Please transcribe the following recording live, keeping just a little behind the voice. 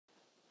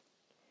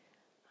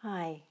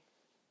Hi,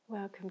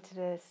 welcome to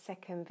the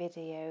second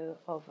video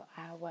of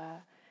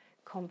our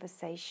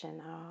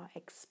conversation, our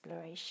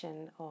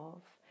exploration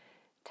of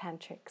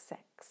Tantric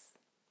Sex.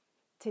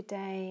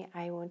 Today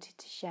I wanted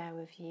to share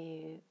with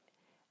you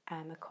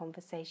a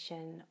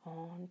conversation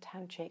on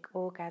Tantric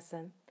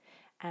Orgasm,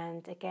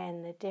 and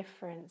again the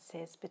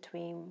differences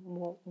between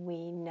what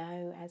we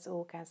know as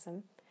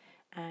orgasm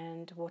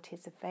and what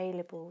is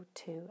available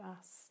to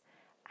us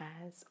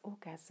as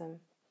orgasm.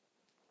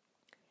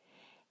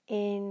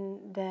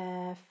 In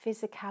the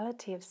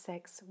physicality of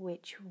sex,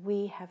 which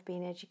we have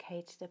been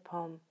educated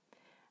upon,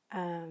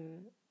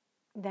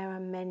 there are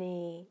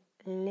many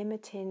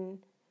limiting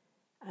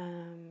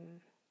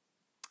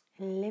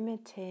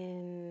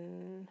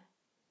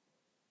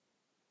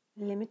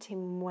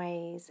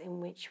ways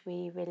in which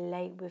we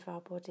relate with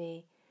our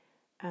body,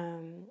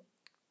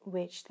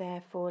 which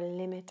therefore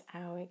limit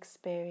our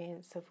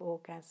experience of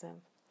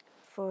orgasm.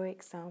 For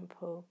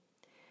example,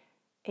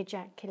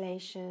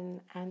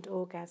 ejaculation and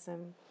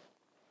orgasm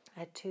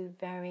are two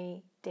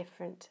very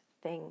different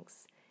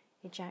things.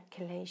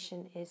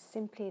 Ejaculation is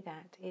simply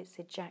that, it's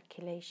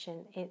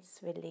ejaculation,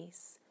 it's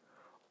release.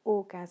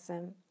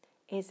 Orgasm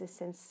is a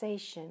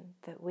sensation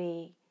that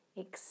we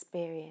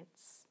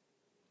experience.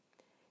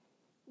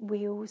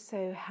 We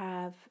also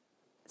have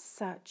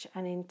such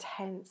an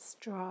intense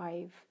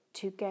drive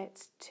to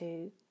get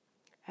to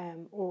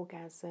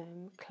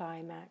orgasm,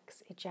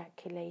 climax,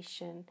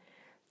 ejaculation,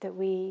 that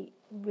we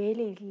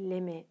really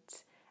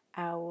limit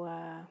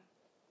our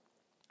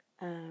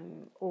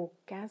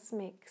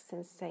orgasmic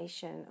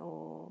sensation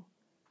or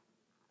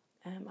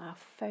our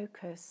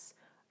focus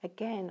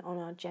again on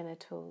our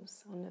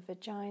genitals, on the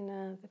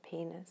vagina, the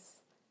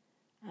penis,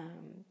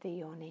 the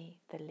yoni,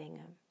 the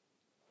lingam.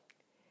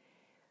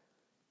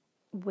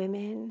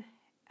 Women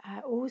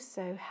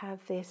also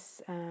have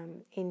this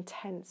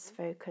intense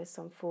focus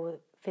on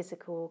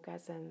physical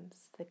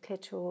orgasms, the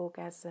clitoral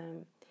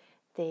orgasm,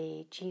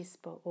 the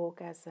G-spot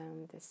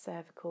orgasm, the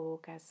cervical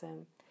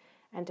orgasm.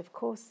 And of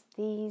course,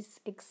 these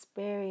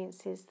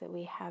experiences that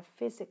we have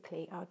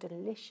physically are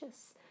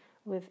delicious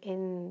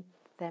within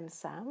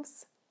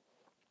themselves,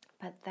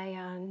 but they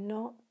are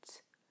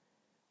not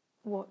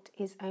what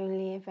is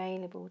only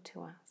available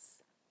to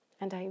us.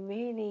 And I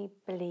really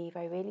believe,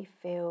 I really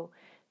feel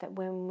that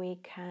when we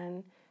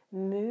can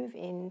move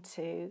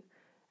into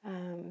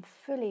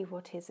fully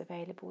what is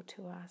available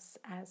to us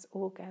as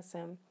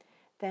orgasm,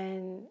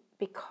 then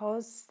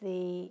because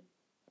the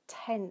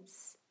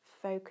tense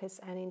focus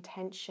and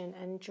intention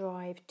and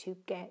drive to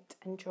get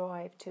and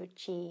drive to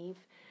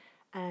achieve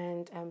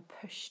and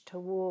push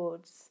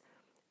towards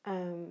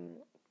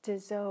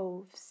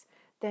dissolves,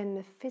 then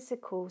the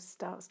physical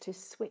starts to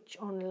switch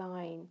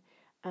online,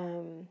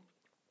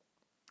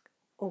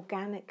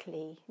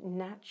 organically,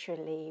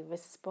 naturally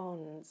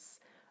responds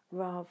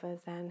rather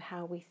than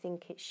how we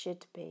think it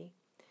should be.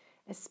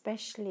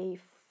 Especially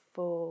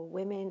for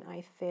women,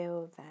 I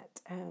feel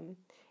that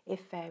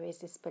if there is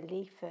this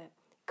belief that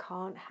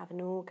can't have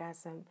an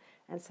orgasm,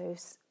 and so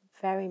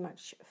very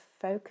much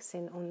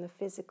focusing on the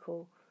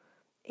physical,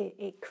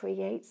 it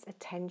creates a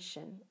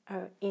tension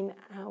in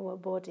our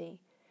body.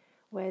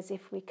 Whereas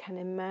if we can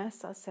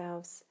immerse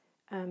ourselves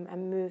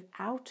and move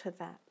out of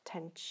that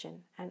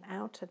tension and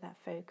out of that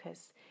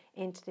focus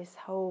into this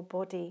whole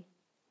body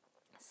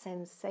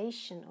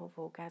sensation of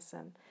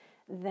orgasm,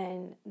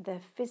 then the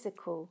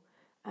physical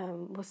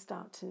will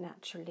start to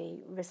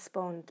naturally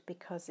respond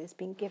because it's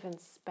been given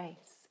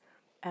space,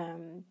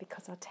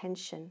 because our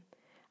attention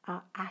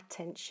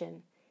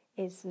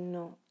is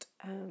not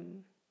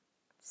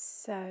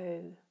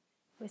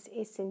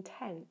it's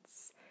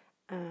intense.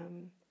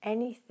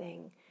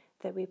 Anything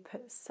that we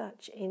put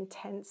such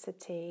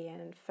intensity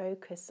and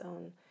focus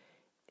on,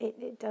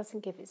 it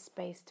doesn't give it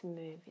space to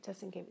move, it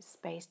doesn't give it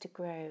space to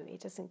grow,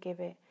 it doesn't give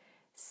it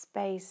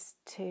space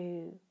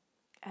to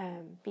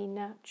be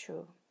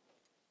natural.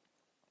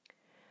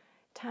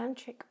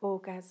 Tantric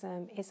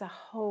orgasm is a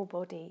whole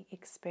body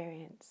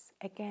experience.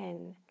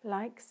 Again,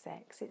 like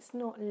sex, it's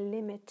not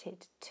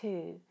limited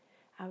to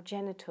our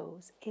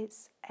genitals,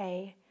 it's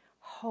a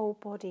whole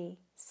body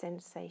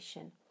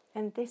sensation.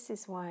 And this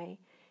is why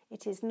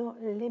it is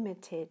not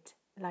limited,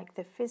 like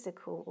the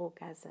physical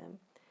orgasm,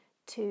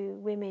 to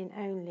women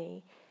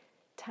only.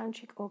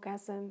 Tantric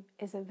orgasm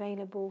is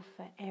available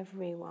for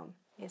everyone.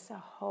 It's a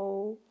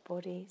whole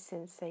body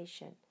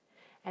sensation.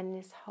 And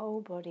this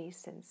whole body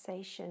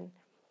sensation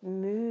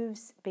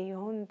moves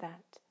beyond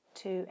that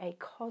to a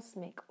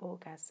cosmic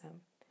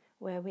orgasm,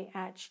 where we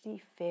actually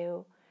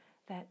feel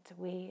that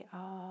we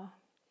are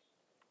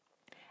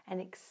an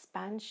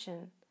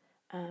expansion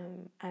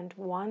and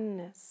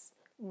oneness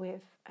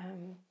with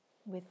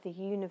the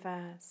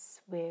universe,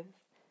 with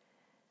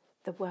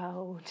the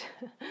world,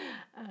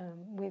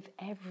 with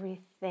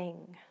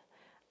everything,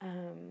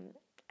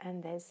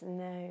 and there's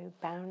no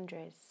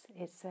boundaries.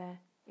 It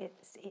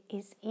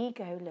is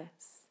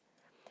egoless,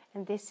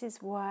 and this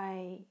is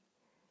why,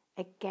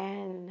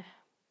 again,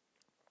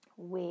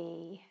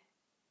 we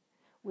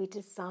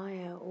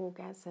desire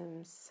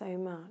orgasms so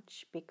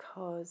much,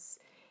 because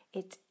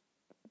it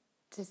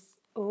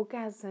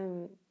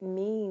orgasm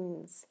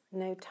means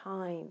no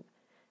time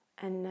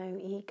and no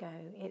ego.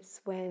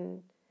 It's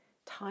when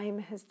time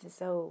has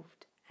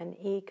dissolved and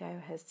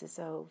ego has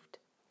dissolved.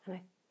 And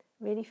I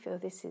really feel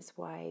this is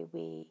why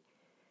we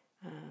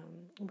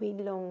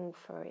long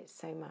for it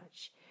so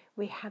much.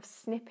 We have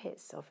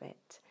snippets of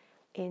it,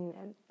 in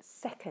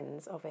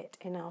seconds of it,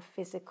 in our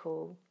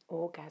physical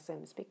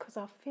orgasms, because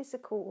our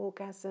physical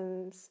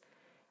orgasms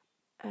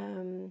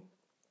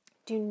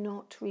do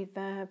not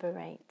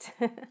reverberate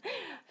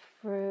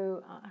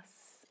through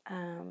us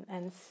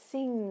and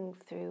sing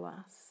through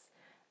us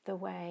the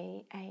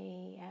way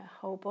a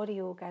whole body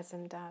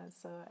orgasm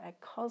does, or a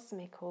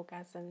cosmic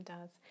orgasm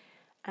does.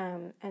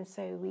 And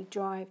so we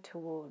drive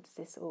towards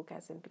this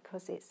orgasm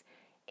because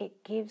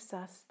it gives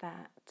us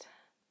that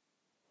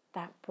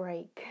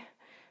break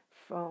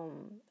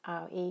from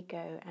our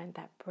ego and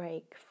that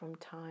break from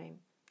time.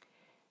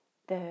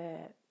 The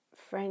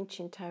French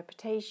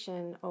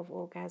interpretation of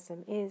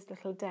orgasm is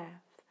little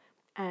death,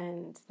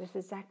 and that's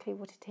exactly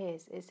what it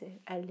is. It's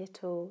a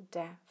little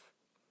death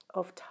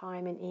of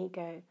time and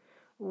ego,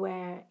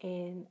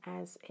 wherein,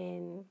 as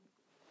in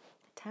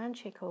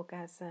Tantric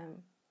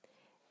Orgasm,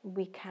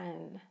 we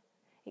can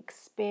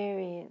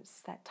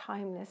experience that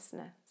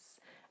timelessness,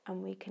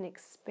 and we can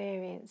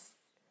experience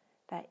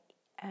that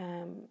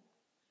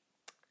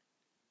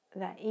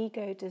that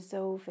ego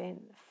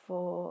dissolving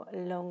for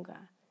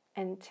longer,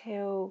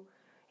 until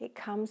it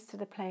comes to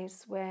the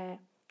place where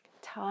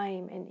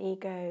time and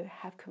ego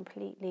have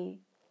completely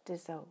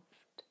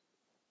dissolved.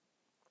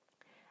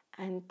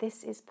 And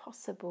this is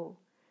possible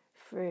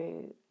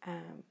through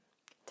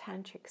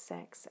Tantric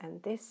Sex,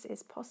 and this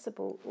is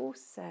possible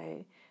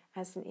also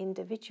as an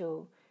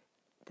individual,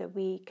 that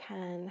we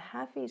can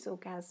have these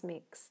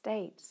orgasmic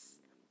states,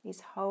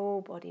 these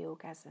whole body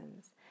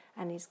orgasms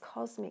and these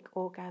cosmic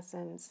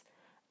orgasms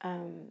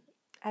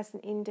as an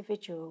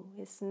individual.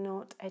 It's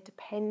not a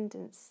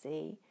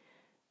dependency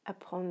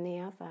upon the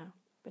other.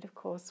 But of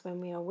course,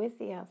 when we are with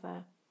the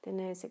other, then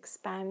those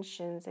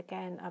expansions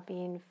again are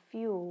being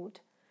fueled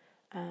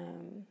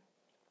and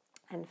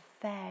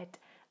fed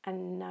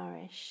and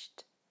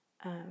nourished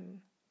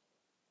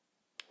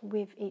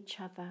with each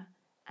other.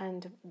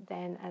 And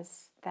then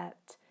as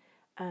that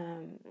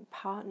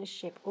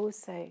partnership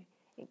also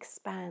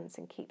expands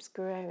and keeps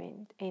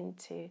growing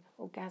into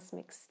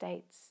orgasmic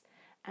states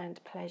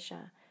and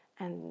pleasure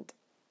and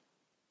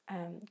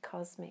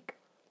cosmic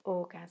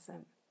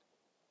orgasm.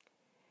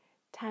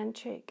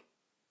 Tantric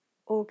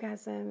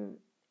orgasm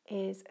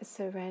is a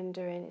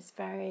surrender, and it's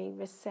very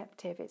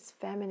receptive. It's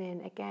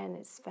feminine. Again,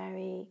 it's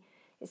very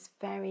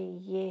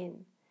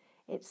yin.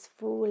 It's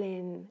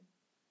falling,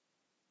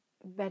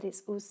 but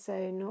it's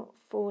also not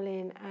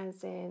falling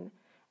as in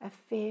a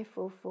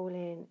fearful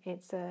falling.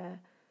 It's a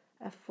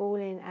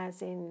falling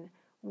as in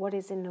what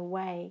is in the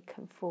way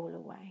can fall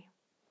away,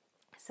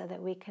 so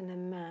that we can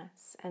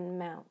immerse and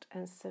melt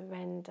and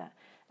surrender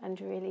and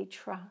really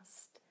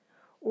trust.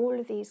 All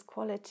of these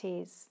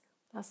qualities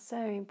are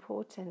so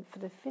important for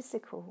the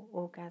physical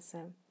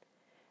orgasm,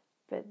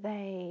 but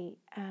they,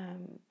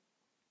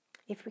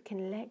 if we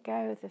can let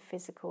go of the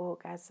physical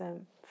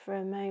orgasm for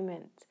a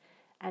moment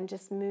and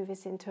just move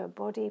us into a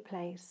body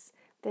place,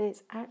 then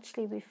it's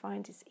actually, we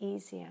find it's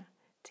easier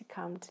to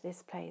come to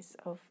this place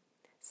of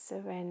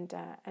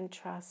surrender and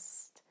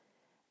trust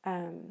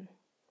and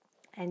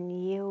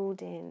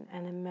yielding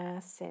and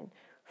immersing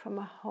from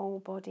a whole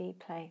body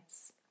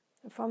place.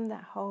 And from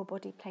that whole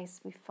body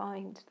place, we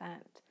find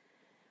that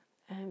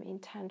in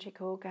Tantric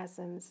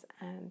orgasms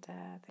and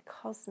the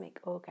cosmic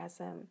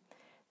orgasm,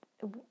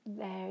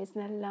 there is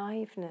an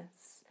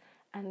aliveness,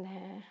 and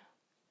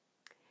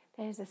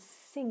there's a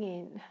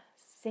singing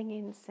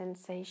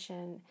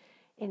sensation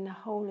in the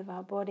whole of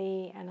our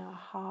body, and our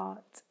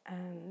heart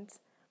and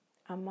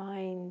our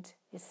mind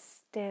is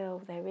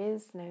still. There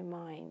is no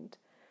mind,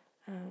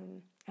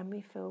 and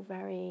we feel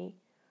very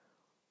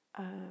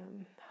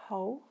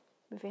whole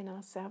within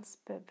ourselves,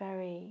 but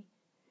very,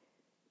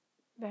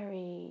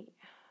 very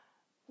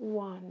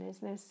one.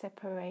 There's no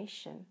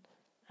separation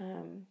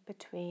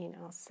between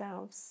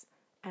ourselves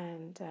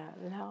and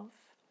love,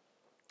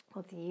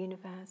 or the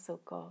universe, or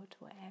God,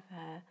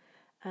 whatever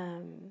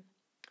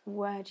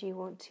word you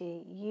want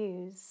to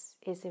use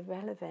is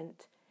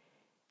irrelevant.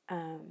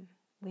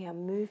 We are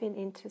moving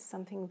into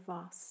something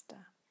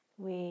vaster.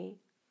 We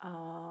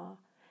are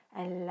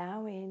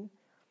allowing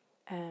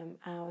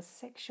our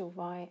sexual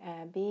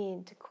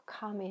being to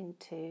come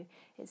into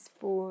its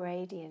full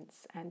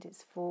radiance and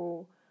its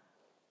full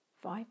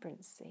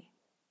vibrancy.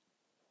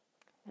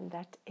 And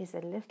that is a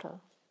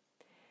little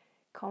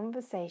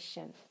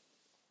conversation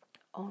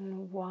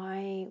on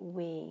why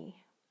we,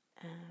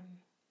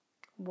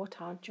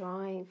 what our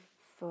drive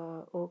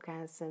for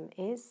orgasm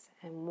is,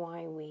 and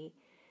why we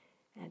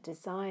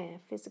desire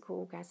physical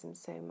orgasm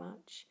so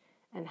much,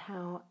 and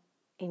how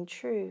in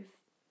truth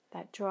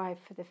that drive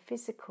for the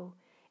physical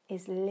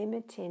is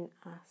limiting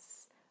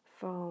us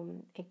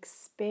from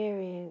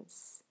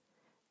experience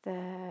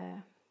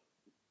the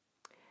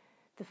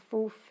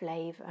full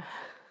flavour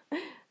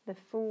the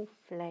full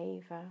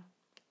flavour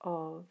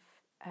of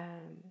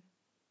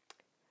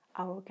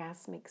our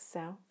orgasmic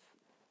self,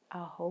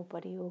 our whole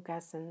body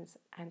orgasms,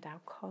 and our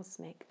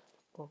cosmic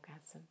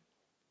orgasm.